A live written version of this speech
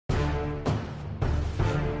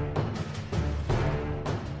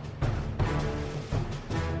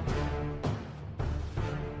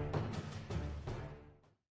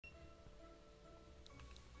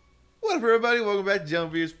up, everybody? Welcome back to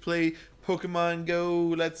John Beers Play Pokemon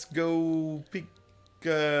Go. Let's go pick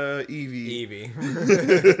Eevee.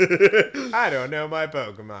 Eevee. I don't know my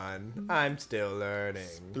Pokemon. I'm still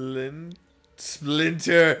learning.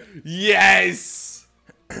 Splinter. Yes!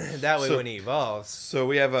 That way when he evolves. So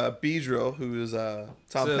we have Beedrill, who is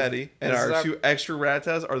Tom Petty, and our two extra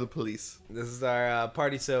Ratttas are the police. This is our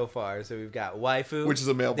party so far. So we've got Waifu. Which is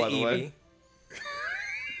a male, by the way.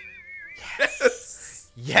 Yes.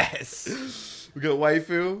 Yes. We got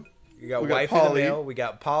Waifu. We got Waifu the male. We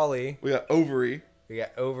got Polly. We got Ovary. We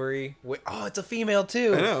got Ovary. Oh, it's a female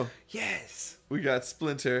too. I know. Yes. We got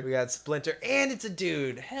Splinter. We got Splinter, and it's a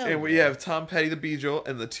dude. Hell. And we have Tom Petty the Beedrill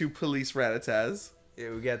and the two police Rattattas.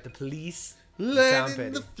 Yeah, we got the police.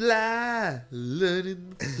 Learning to fly,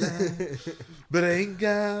 but I ain't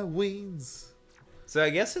got wings. So I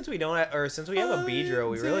guess since we don't have, or since we have a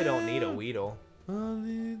Beedrill, we really don't need a Weedle.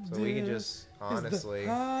 So we can just honestly,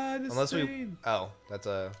 unless we, that's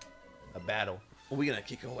a battle. We gonna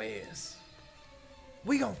kick your ass.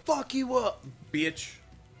 We gonna fuck you up, bitch.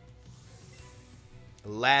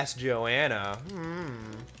 Last Joanna.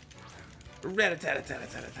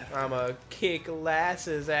 I'ma kick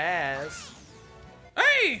Lass's ass.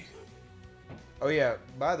 Hey! Oh yeah,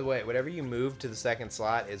 by the way, whatever you move to the second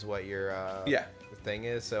slot is what your thing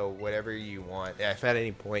is, so whatever you want. If at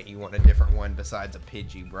any point you want a different one besides a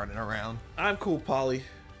Pidgey running around. I'm cool, Polly.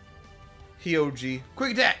 He OG.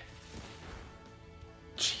 Quick attack!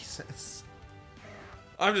 Jesus.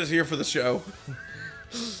 I'm just here for the show.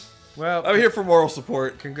 Well, I'm here for moral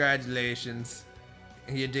support. Congratulations.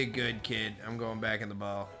 You did good, kid. I'm going back in the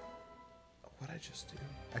ball. What'd I just do?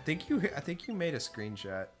 I think you made a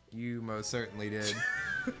screenshot. You most certainly did.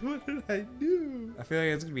 What did I do? I feel like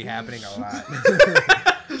it's gonna be happening a lot.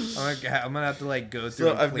 I'm gonna have to like go through.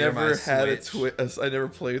 So and I've clear never my had Switch. I never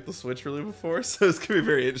played with the Switch really before, so it's gonna be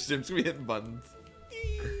very interesting. I'm just gonna be hitting buttons.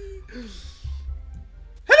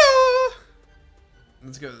 Hello.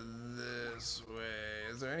 Let's go this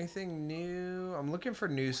way. Is there anything new? I'm looking for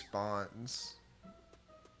new spawns.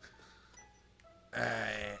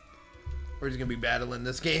 Alright. We're just gonna be battling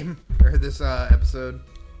this game or this episode.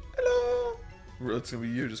 Hello. It's gonna be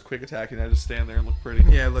you just quick attacking. I just stand there and look pretty.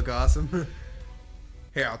 Yeah, look awesome.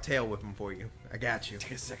 Here, I'll tail whip him for you. I got you.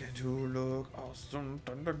 Take a second to look awesome.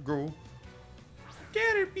 Thunder go.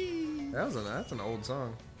 Caterpie. That's an old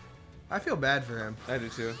song. I feel bad for him. I do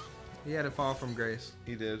too. He had to fall from grace.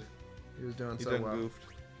 He did. He was doing He so done well. goofed.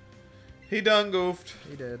 He done goofed.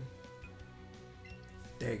 He did.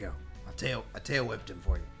 There you go. I tail whipped him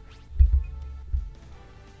for you.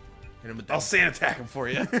 Hit him with that. I'll sand attack him for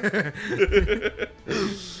you.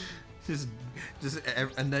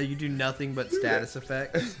 and now you do nothing but status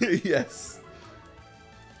effects. Yes.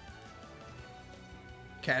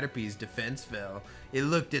 Caterpie's defense fell. It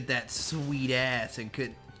looked at that sweet ass and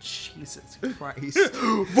could. Jesus Christ.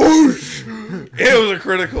 Whoosh! It was a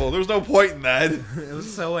critical. There was no point in that. It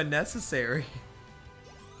was so unnecessary.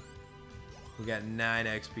 We got 9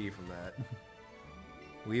 XP from that.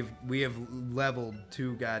 We have leveled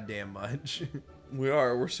too goddamn much.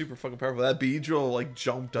 We're super fucking powerful. That Beedrill like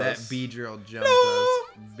jumped us. That Beedrill jumped us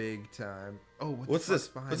big time. Oh, what's this?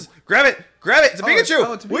 What's this? Grab it! Grab it! It's a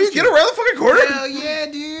Pikachu! It's a Will you Pikachu. get around the fucking corner? Hell yeah,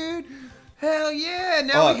 dude! Hell yeah!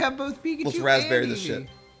 Now we have both Pikachu. Let's raspberry and this Eevee. shit.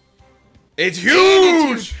 It's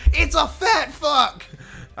huge! It's a fat fuck!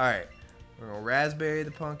 Alright. We're gonna raspberry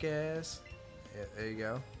the punk ass. Yeah, there you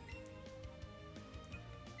go.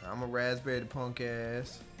 I'm gonna raspberry the punk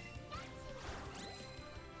ass.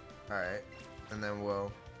 Alright. And then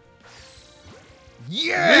we'll...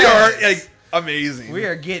 Yeah! We are like amazing. We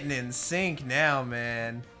are getting in sync now,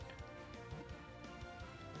 man.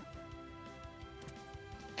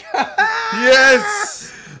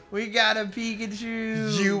 Yes! We got a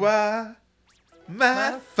Pikachu! You are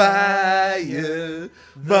my fire,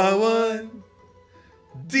 my one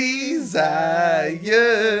desire.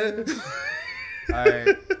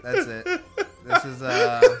 Alright, that's it. This is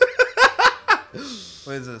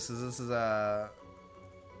what is this? This This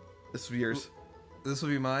will be yours. will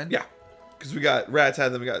be mine? Yeah. Because we got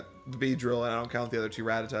Rattata, then we got the Beedrill, and I don't count the other two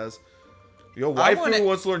Rattattas. Yo, Waifu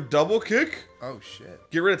wants to learn double kick? Oh shit.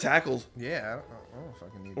 Get rid of tackles. Yeah, I don't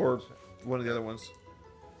fucking need Or that shit. one of the other ones.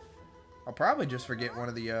 I'll probably just forget one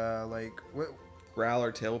of the like what Growl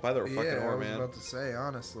or Tail Whip, either or fucking I or, was man. about to say,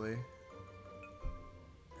 honestly.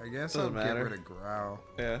 I guess Doesn't I'll matter. get rid of Growl.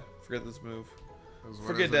 Yeah, forget this move.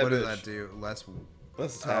 What does that do? Less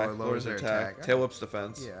attack. it lowers their attack. Tail Whip's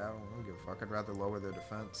defense. Yeah, I don't give a fuck. I'd rather lower their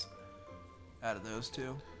defense. Out of those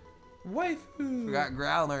two. Waifu. We got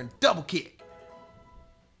Growl learn double kick.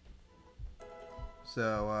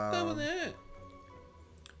 So Double that.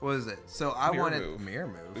 What is it? So I Mirror wanted move. mirror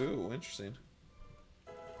move. Ooh, interesting.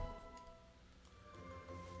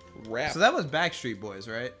 Rap. So that was Backstreet Boys,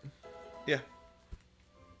 right? Yeah.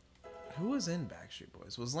 Who was in Backstreet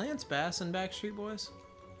Boys? Was Lance Bass in Backstreet Boys?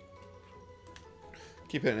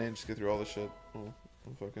 Keep hitting A, just get through all this shit. Oh,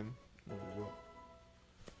 I'm fucking.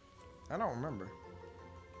 I don't remember.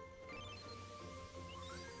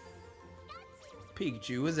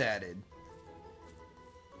 Pikachu was added.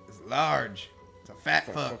 It's large. It's a fat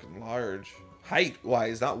fuck. Fucking large.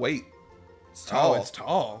 Height-wise, not weight. It's tall. Oh, it's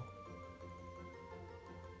tall.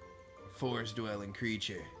 Forest-dwelling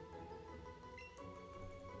creature.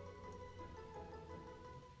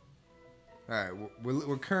 Alright,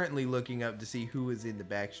 we're currently looking up to see who is in the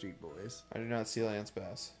Backstreet Boys. I do not see Lance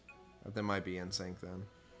Bass. That might be NSYNC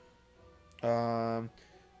then.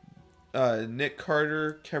 Nick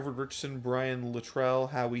Carter, Kevin Richardson, Brian Luttrell,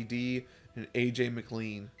 Howie D, and AJ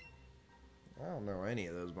McLean. I don't know any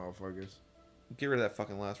of those motherfuckers. Get rid of that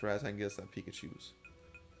fucking last rat and get us that Pikachu's.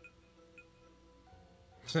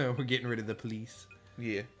 So we're getting rid of the police.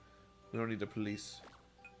 Yeah. We don't need the police.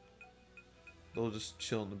 They'll just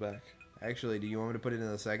chill in the back. Actually, do you want me to put it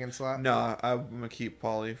in the second slot? No, I'm gonna keep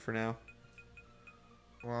Polly for now.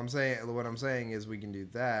 Well, what I'm saying is we can do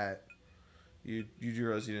that. You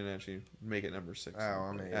realize you didn't actually make it number 6. Oh,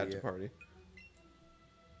 I'm an add to idiot. party.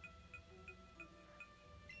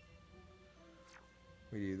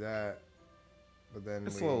 We do that, but then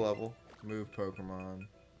It's we low level. move Pokemon.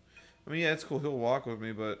 I mean, yeah, it's cool. He'll walk with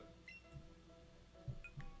me, but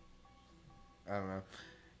I don't know.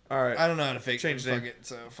 all right. I don't know how to fake Change fuck name. it,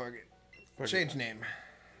 so fuck it. Fuck Change it. name.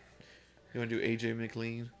 You want to do AJ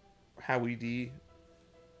McLean, Howie D?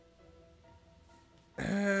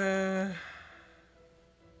 I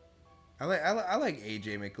like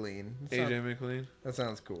AJ McLean. AJ McLean. That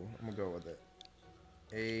sounds cool. I'm gonna go with it.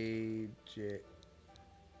 AJ.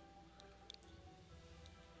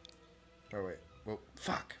 Oh wait. Well,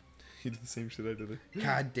 fuck. He did the same shit I did.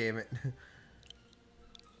 God damn it.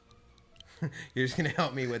 You're just gonna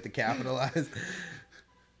help me with the capitalize.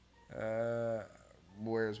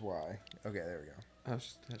 Where's Y? Okay, there we go. I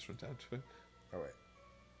just went down to it. Oh wait.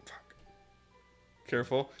 Fuck.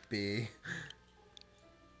 Careful. B.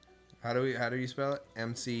 How do you spell it?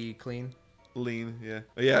 MC clean? Lean, yeah.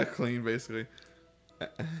 Yeah, clean, basically.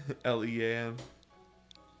 Lean.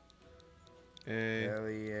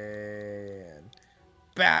 L-E-A-N.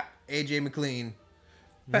 Bap! AJ McLean.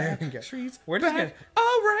 Trees. We're just gonna,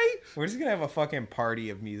 all right. we're just gonna have a fucking party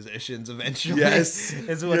of musicians eventually. Yes.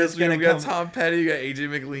 Is what it's we gonna got come. Tom Petty, you got AJ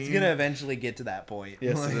McLean. It's gonna eventually get to that point.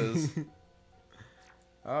 Yes, it is.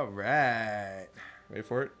 All right. Wait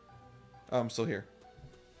for it. Oh, I'm still here.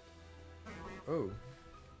 Oh.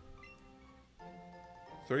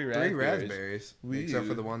 3 raspberries. 3 raspberries. Woo. Except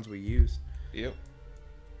for the ones we used. Yep.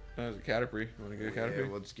 That was a Caterpie. You want to get a Caterpie?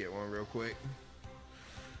 Yeah, we'll just get one real quick.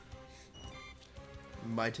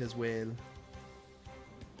 Might as well.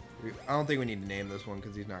 I don't think we need to name this one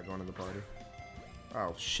because he's not going to the party.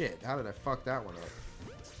 Oh, shit. How did I fuck that one up?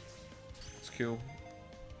 It's cool.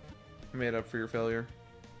 Made up for your failure.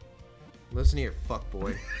 Listen here,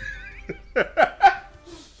 fuckboy.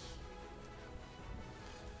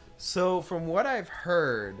 So, from what I've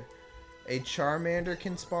heard, a Charmander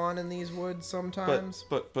can spawn in these woods sometimes.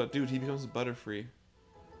 But dude, he becomes Butterfree.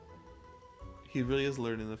 He really is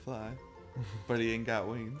learning to fly. But he ain't got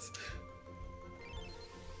wings.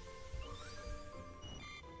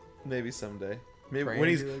 Maybe someday. Maybe when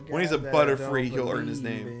he's a Butterfree, he'll earn his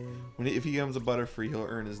name. If he becomes a Butterfree, he'll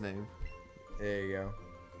earn his name. There you go.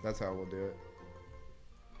 That's how we'll do it.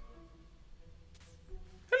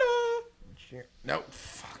 Hello. No,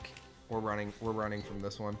 fuck. We're running from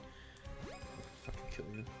this one. Fucking kill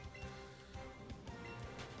you.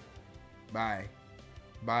 Bye.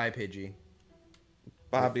 Bye, Pidgey.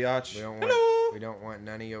 Bye, biatch. We don't want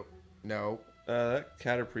none of you. No. That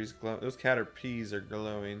Caterpie's glow. Those Caterpies are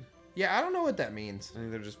glowing. Yeah, I don't know what that means. I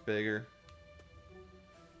think they're just bigger.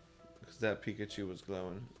 Because that Pikachu was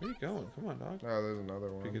glowing. Where are you going? Come on, dog. Oh, there's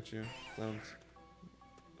another one. Pikachu.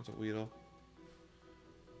 That's a Weedle.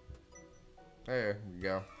 There you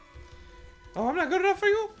go. Oh, I'm not good enough for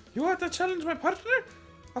you? You want to challenge my partner?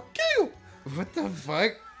 I'll kill you! What the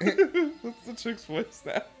fuck? That's the chick's voice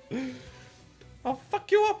now. I'll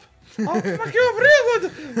fuck you up! I'll fuck you up real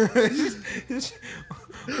good!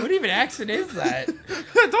 What even accent is that?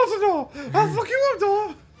 I don't know! I'll fuck you up,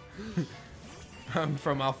 though! I'm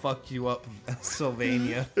from I'll fuck you up,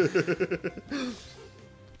 Sylvania.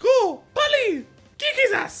 Go! Polly! Kick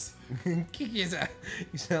his ass! Kick his ass.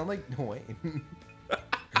 You sound like Dwayne.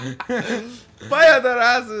 Fire their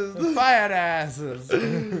asses! Fire asses.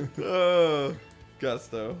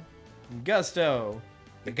 Gusto. Gusto.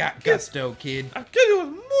 You got gusto, kid. I'll kill you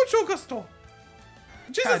with mucho gusto.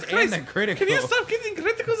 Jesus God, Christ. and the critical. Can you stop getting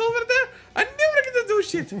criticals over there? I never get to do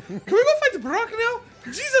shit. Can we go fight Brock now?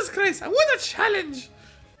 Jesus Christ, I want a challenge.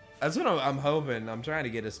 That's what I'm hoping. I'm trying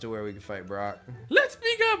to get us to where we can fight Brock. Let's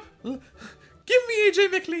speak up. Give me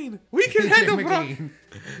AJ McLean. We can handle Brock. McLean.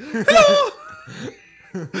 Hello.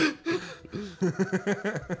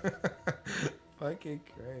 Fucking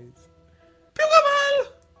Christ. Pokeball.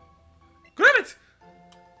 Grab it.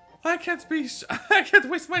 I can't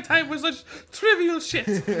waste my time with such trivial shit.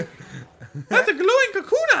 That's a glowing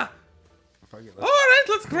Kakuna. Alright,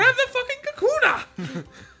 let's grab the fucking Kakuna.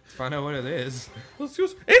 Let's find out what it is. Let's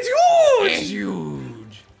use. It's huge! It's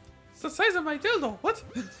huge! It's the size of my dildo. What?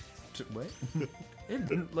 What?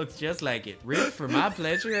 It looks just like it. Ripped for my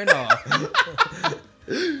pleasure and all.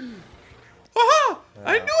 Aha!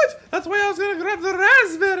 I knew it! That's why I was gonna grab the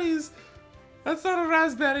raspberries. That's not a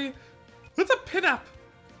raspberry. What's a pinup?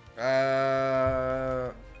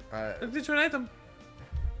 Get you an item.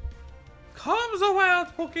 Comes a wild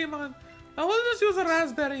Pokemon. I will just use a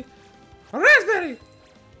raspberry. A raspberry!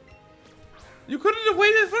 You couldn't have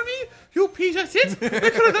waited for me? You piece of shit! We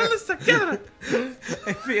could have done this together!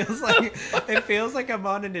 It feels like I'm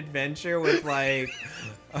on an adventure with like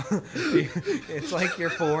it's like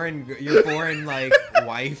your foreign like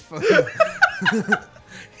wife.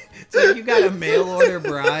 It's like you got a mail order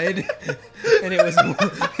bride and it was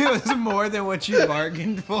more than what you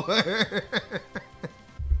bargained for.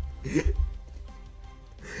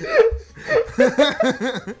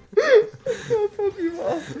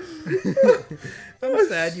 Pokemon. I'm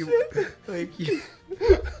sad you like you.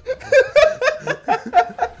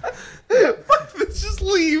 Let's just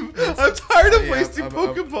leave. I'm tired of wasting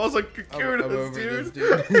Pokeballs on Kakunas,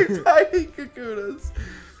 dude. I hate Kakunas.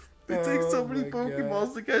 They take so many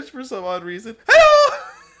Pokeballs to catch for some odd reason. Hello!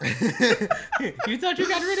 You thought you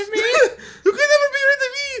got rid of me? You can never be rid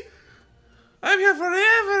of me! I'm here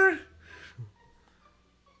forever!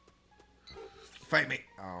 Fight me.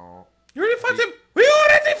 Oh. You already fought him! We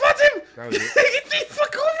already fought him! That was it. Get the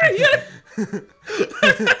fuck over here!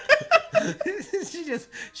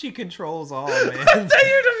 she controls all, man. I'm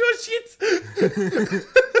tired of your shit!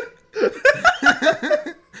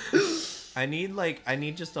 I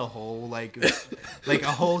need just a whole like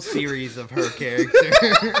a whole series of her character.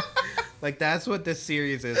 Like that's what this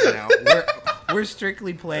series is now. We're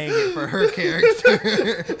strictly playing it for her character.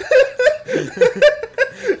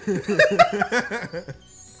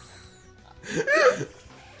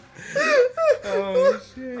 Oh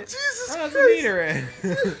shit! Jesus How's Christ! the meter at?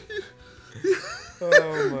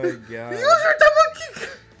 Oh my god! Use your double kick!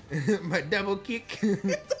 My double kick.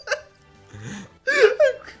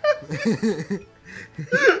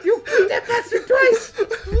 You beat that bastard twice!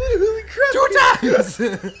 Holy crap! 2 times!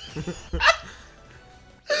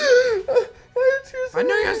 I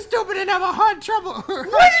know you're stupid and have a hard trouble.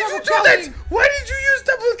 Why did you do that? Why did you use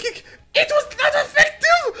double kick? It was not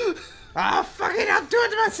effective! Ah, fuck it, I'll do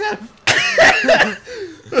it myself.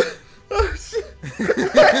 Oh, shit.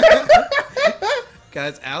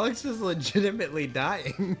 Guys, Alex is legitimately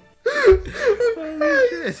dying.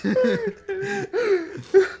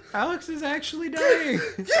 Alex is actually dying.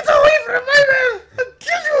 Get away from my man! I'll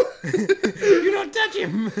kill you! You don't touch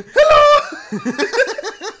him. Hello!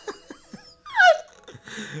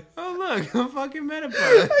 Oh look, a fucking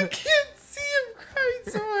Metapod. I can't see him crying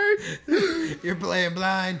so hard. You're playing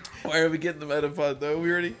blind. Why are we getting the Metapod though?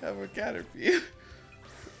 We already have a Caterpie.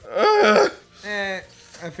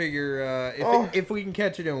 I figure if we can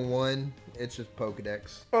catch it in one, it's just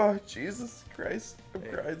Pokedex. Oh, Jesus Christ. I'm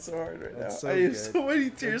crying so hard right now. So I have so many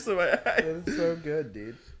tears in my eyes. It's so good,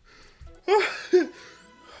 dude.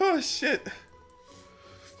 Oh, shit.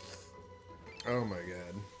 Oh my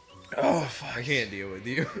god. Oh, fuck. I can't deal with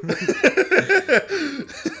you.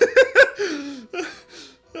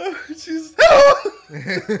 Oh, Jesus. Hello!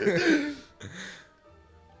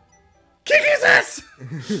 Kick his ass!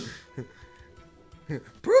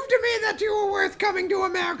 Prove to me that you were worth coming to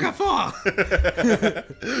America for!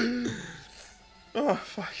 Oh,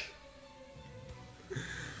 fuck.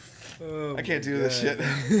 Oh, I can't do this shit.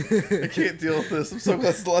 I can't deal with this. I'm so glad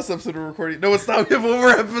it's the last episode we're recording. No, it's not. We have one more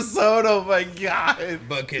episode. Oh, my God.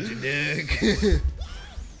 Bucket your dick. We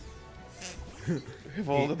have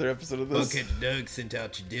a whole other episode of this. Bucket your dick, sent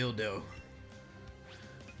out your dildo.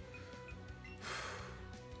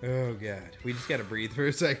 Oh, God. We just gotta breathe for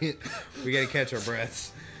a second. We gotta catch our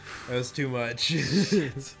breaths. That was too much.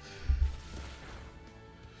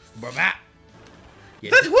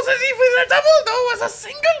 Yeah. That wasn't even a double. That was a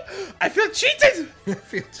single. I feel cheated. I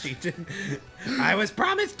feel cheated. I was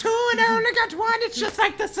promised 2 and I only got 1. It's just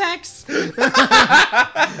like the sex.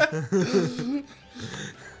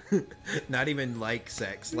 Not even like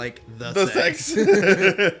sex, like the sex.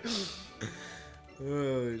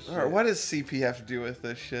 Oh, shit. Alright, what does CP have to do with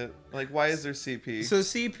this shit? Like, why is there CP? So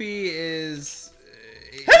CP is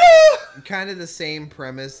Hello! kind of the same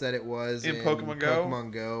premise that it was in Pokemon Go?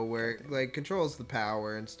 Pokemon Go, where it, like, controls the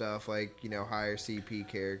power and stuff, like, you know, higher CP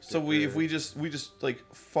characters. So if we just like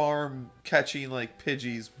farm catching like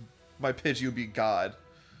Pidgeys, my Pidgey would be God.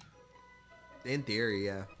 In theory,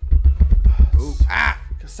 yeah. Ooh, ah!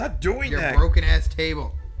 Stop doing Your that! broken ass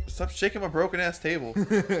table. Stop shaking my broken ass table.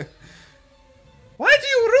 Why do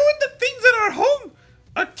you ruin the things in our home?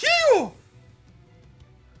 I'll kill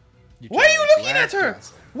you! Why are you looking at her?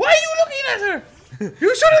 Why are you looking at her?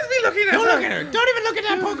 You shouldn't be looking at her. Don't look at her. Don't even look at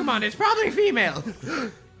that Pokemon. It's probably female.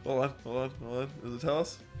 Hold on. Does it tell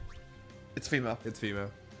us? It's female. It's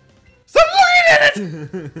female. Stop looking at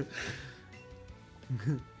it!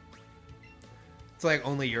 It's like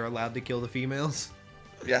only you're allowed to kill the females.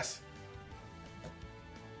 Yes.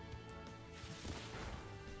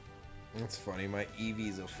 That's funny. My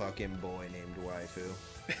Eevee's a fucking boy named Waifu.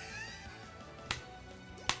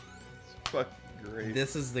 Fuck great.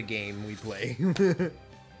 This is the game we play.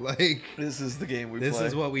 Like, This is the game we play. this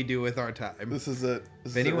is what we do with our time. This is it.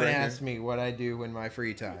 If anyone asks me what I do in my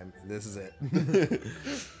free time, this is it.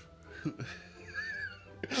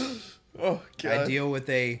 Oh god. I deal with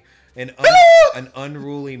an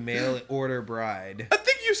unruly mail order bride. I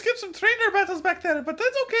think you skipped some trainer battles back there, but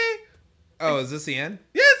that's okay. Oh, is this the end?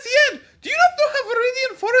 Yeah, it's the end. Do you not know how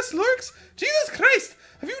Viridian Forest lurks? Jesus Christ.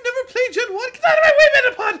 Have you never played Gen 1? Get out of my way,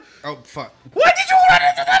 Metapod! Oh, fuck. Why did you run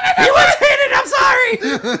into that? You was hit it! I'm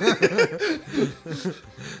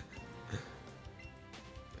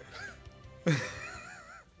sorry!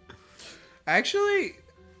 Actually,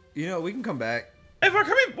 you know, we can come back. If we're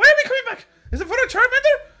coming, why are we coming back? Is it for a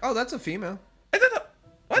Charmander? Oh, that's a female. I don't know.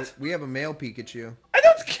 What? We have a male Pikachu. I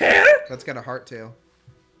don't care. That's got a heart tail.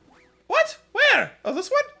 What? Where? Oh, this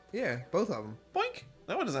one? Yeah, both of them. Boink.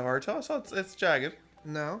 That one doesn't have a hard tail. I saw it's jagged.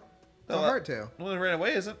 No, it's a Oh, heart tail. The one that ran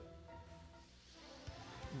away isn't.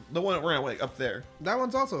 The one that ran away up there. That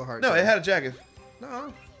one's also a heart No, tail. it had a jagged.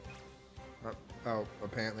 No. Oh,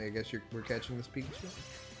 apparently, I guess we're catching this Pikachu.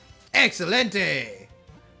 Excelente!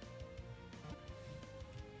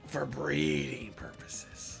 For breeding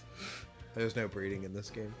purposes. There's no breeding in this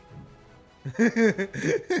game. I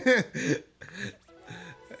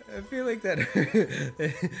feel like that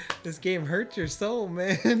this game hurts your soul,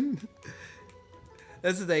 man.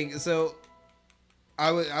 That's the thing. So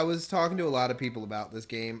I was talking to a lot of people about this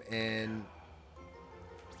game, and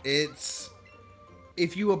it's,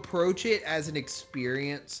 if you approach it as an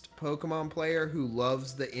experienced Pokemon player who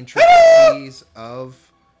loves the intricacies of,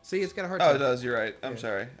 see, it's got a hard time. Oh, it does. You're right. I'm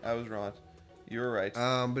sorry. I was wrong. You were right.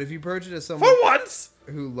 But if you approach it as someone For once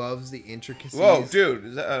who loves the intricacies. Whoa, dude!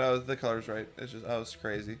 Is that, the color's right. It's just, was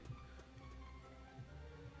crazy.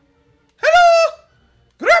 Hello!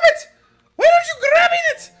 Grab it! Why aren't you grabbing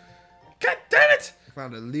it? God damn it! I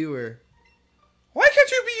found a lure. Why can't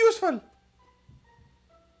you be useful?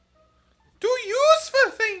 Do useful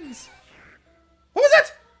things. What was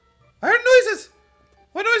that? I heard noises.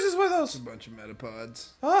 What noises were those? A bunch of metapods.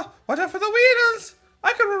 Oh, watch out for the weedles!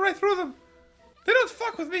 I can run right through them. They don't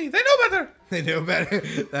fuck with me. They know better. They know better.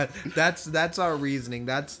 That's our reasoning.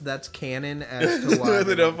 That's canon as to why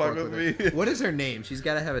They don't fuck with me. What is her name? She's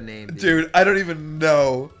got to have a name, Dude, I don't even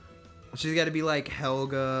know. She's got to be like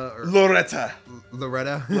Helga or Loretta.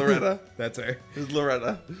 Loretta. Loretta. That's her. It's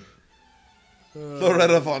Loretta.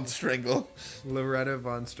 Loretta von Strangle. Loretta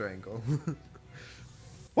von Strangle.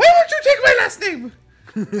 Why won't you take my last name?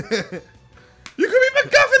 You could be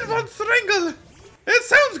MacGuffin von Strangle. It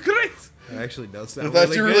sounds great. It actually does sound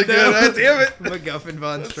That's really good. God damn it. MacGuffin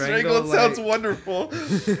von Strangle. Strangle. It sounds wonderful.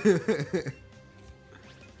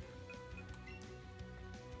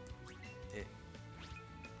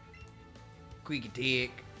 Queaky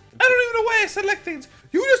tick. I don't even know why I select things.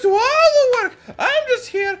 You just do all the work. I'm just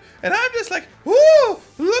here, and I'm just like, ooh,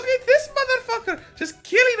 look at this motherfucker. Just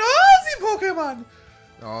killing all the Pokemon.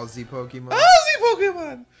 Aussie Pokemon. All the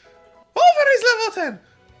Pokemon. Over his level 10.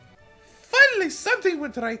 Finally, something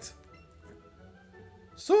went right.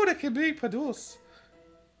 So they can be produced.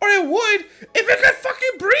 Or it would if it could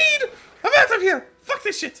fucking breed. I'm out of here. Fuck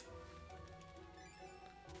this shit.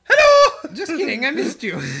 Hello. Just kidding. I missed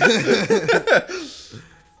you.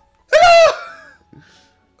 Hello.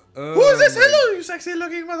 Oh, Who's this? Hello, you sexy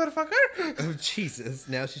looking motherfucker. Oh, Jesus.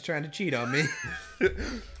 Now she's trying to cheat on me.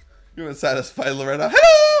 You want to satisfy Loretta.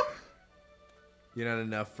 Hello! You're not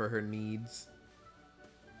enough for her needs.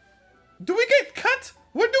 Do we get cut?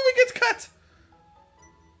 When do we get cut?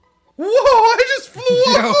 Whoa, I just flew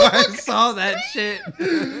off. Yo, I saw that shit.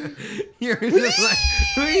 You're just like,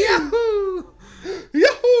 yahoo!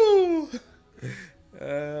 Yahoo!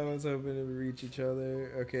 I was hoping to reach each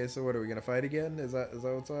other. Okay, so what, are we gonna fight again? Is that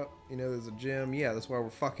what's up? You know, there's a gym. Yeah, that's why we're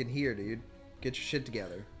fucking here, dude. Get your shit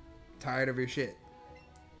together. Tired of your shit.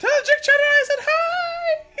 Tell Dick Cheddar I said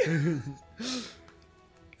hi!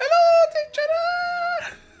 Hello, Dick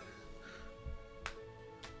Cheddar!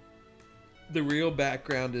 The real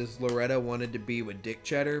background is Loretta wanted to be with Dick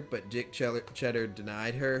Cheddar, but Dick Cheddar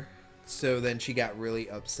denied her. So then she got really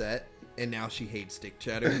upset, and now she hates Dick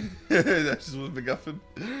Cheddar. Now she's with MacGuffin.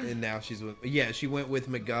 And now she's with... Yeah, she went with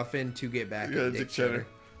MacGuffin to get back Yeah, at Dick Cheddar.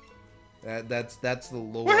 That's the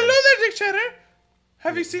lore. Well, hello there, Dick Cheddar.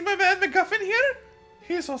 Have you seen my man MacGuffin here?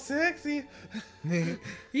 He's so sexy.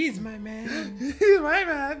 He's my man. He's my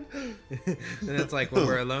man. And it's like when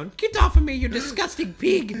we're alone. Get off of me, you disgusting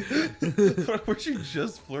pig. Were you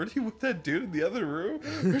just flirting with that dude in the other room?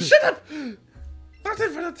 Shut up! Not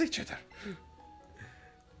in front of Dick Cheddar.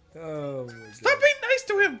 Oh my God. Stop being nice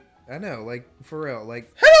to him. I know, like, for real.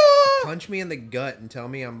 Like, hello! Punch me in the gut and tell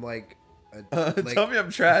me I'm like... tell me I'm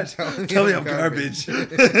trash. Tell me I'm garbage. Oh,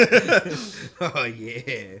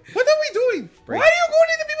 yeah. What are we doing? Why are you going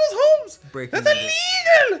into people's homes? That's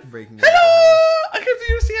illegal. Hello! I came through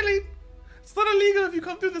your ceiling. It's not illegal if you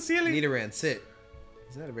come through the ceiling. Nidoran, sit.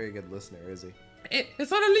 He's not a very good listener, is he?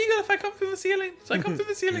 It's not illegal if I come through the ceiling. So I come through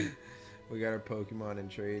the ceiling. We got our Pokemon in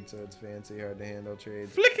trade, so it's fancy, hard to handle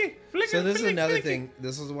trades. Flicky, flicky. So this is another thing.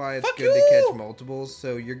 This is why it's good to catch multiples.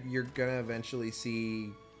 So you're gonna eventually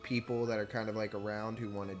see people that are kind of like around who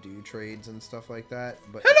want to do trades and stuff like that.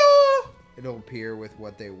 But hello, it'll appear with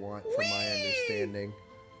what they want, from my understanding.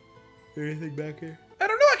 Anything back here? I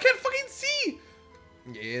don't know. I can't fucking see.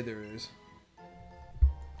 Yeah, there is.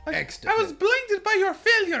 I was blinded by your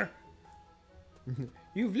failure.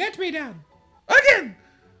 You've let me down again.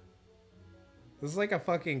 This is like a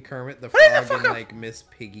fucking Kermit the Frog and like Miss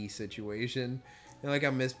Piggy situation. You know, like how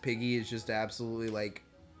Miss Piggy is just absolutely like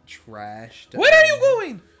trashed. Where are you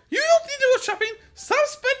going? You don't need to go shopping. Stop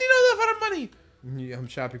spending all of our money. Yeah, I'm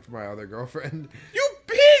shopping for my other girlfriend. You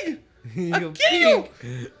pig! You kill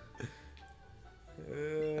you!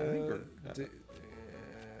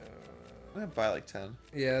 I'd buy like 10.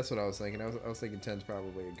 Yeah, that's what I was thinking. I was thinking 10's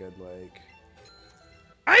probably a good like.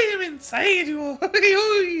 I am inside you.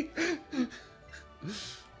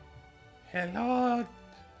 Hello,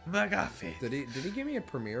 McGuffin. Did he give me a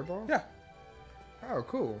Premier Ball? Yeah. Oh,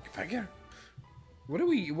 cool. Get back here. What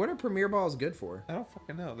are Premier Balls good for? I don't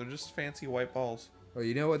fucking know. They're just fancy white balls. Well,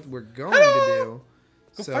 you know what we're going to do?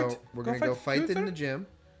 We're going to go fight in the gym.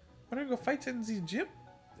 We're going to go fight in the gym?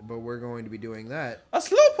 But we're going to be doing that. A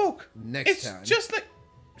slowpoke. Next time. It's just like...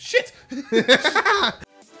 Shit.